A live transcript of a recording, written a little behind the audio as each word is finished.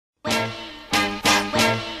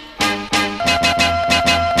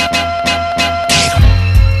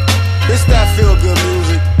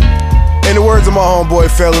to my homeboy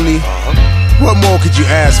Felony. What more could you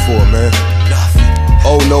ask for, man? Nothing.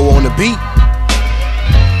 Oh no on the beat.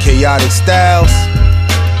 Chaotik Stylz.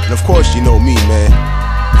 And of course you know me, man.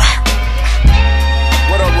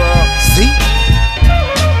 What up, Rob? See?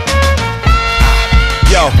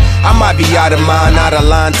 Yo, I might be out of mind, out of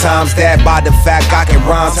line, times that by the fact I can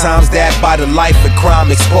rhyme, times that by the life of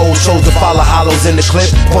crime. Exposed, shows to follow hollows in the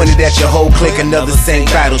clip, pointed at your whole clique, another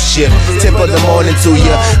Saint battleship. Tip of the morning to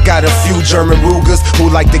ya, got a few German Rugers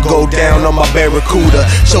who like to go down on my Barracuda.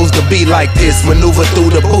 Shows to be like this, maneuver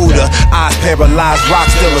through the Buddha. Eyes paralyzed,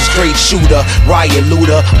 rock still a straight shooter. Riot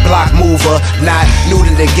looter, block mover, not new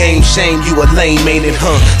to the game, shame you a lame, ain't it,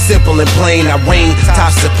 huh? Simple and plain, I reign,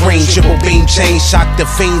 top supreme, triple beam chain, shock the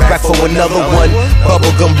fiends, back for another one.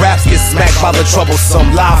 Bubblegum raps get smacked by the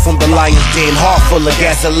troublesome. Live from the lion's den, heart full of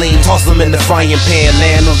gasoline. Toss them in the frying pan,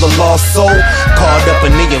 land of the lost soul, caught up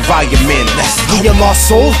in the environment. We are lost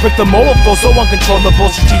souls, break the mold flow, so uncontrollable.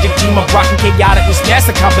 Strategic team of rockin' chaotic, we smash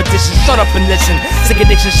the competition. Shut up and listen. Sick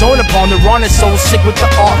addiction shown upon the run is so sick with the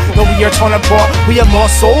art. Though we are torn apart, we are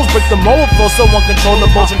lost souls, break the mold flow, so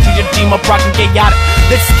uncontrollable. Strategic team of rockin' chaotic.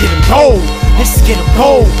 Let's get 'em gold. Let's get 'em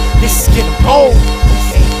gold. Let's get 'em gold.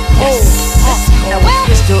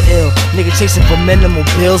 It's still ill, nigga chasing for minimal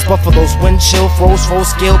bills. Buffaloes, wind chill, froze,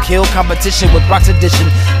 skill, kill. Competition with rocks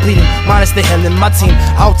addition, bleeding, minus the healing. My team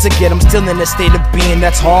out to get them, still in a state of being.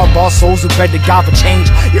 That's hard, lost souls who beg to God for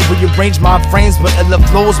change. You rearrange my frames, but illa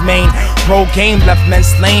flows main. Pro game, left men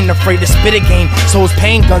slain, afraid to spit again. Souls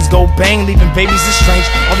pain, guns go bang, leaving babies estranged.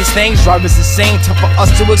 All these things drive us insane, tough for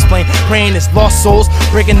us to explain. Praying it's lost souls,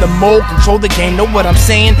 breaking the mold, control the game. Know what I'm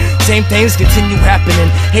saying? Same things continue happening.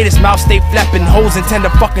 Haters' mouths stay flapping, hoes intend to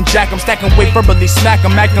fucking jack 'em, stacking weight, verbally smack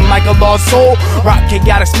 'em, acting like a lost soul. Rock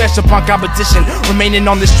chaotic, smash upon competition, remaining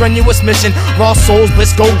on this strenuous mission. Lost souls,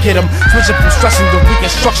 let's go get 'em. Switching from stressing to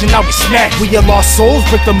reconstruction, now we smack. We are lost souls,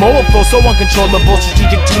 break the mold flow, so uncontrollable.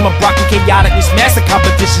 Strategic team of rockin' chaotic, we smash the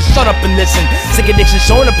competition. Shut up and listen. Sick addiction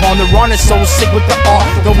shown upon the run is so sick with the art.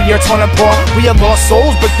 Though we are torn apart, we are lost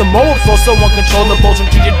souls, break the mold flow, so uncontrollable.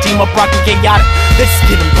 Strategic team of rockin' chaotic. Let's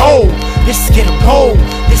get 'em gold. Let's get 'em gold.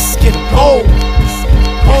 Let's get 'em gold.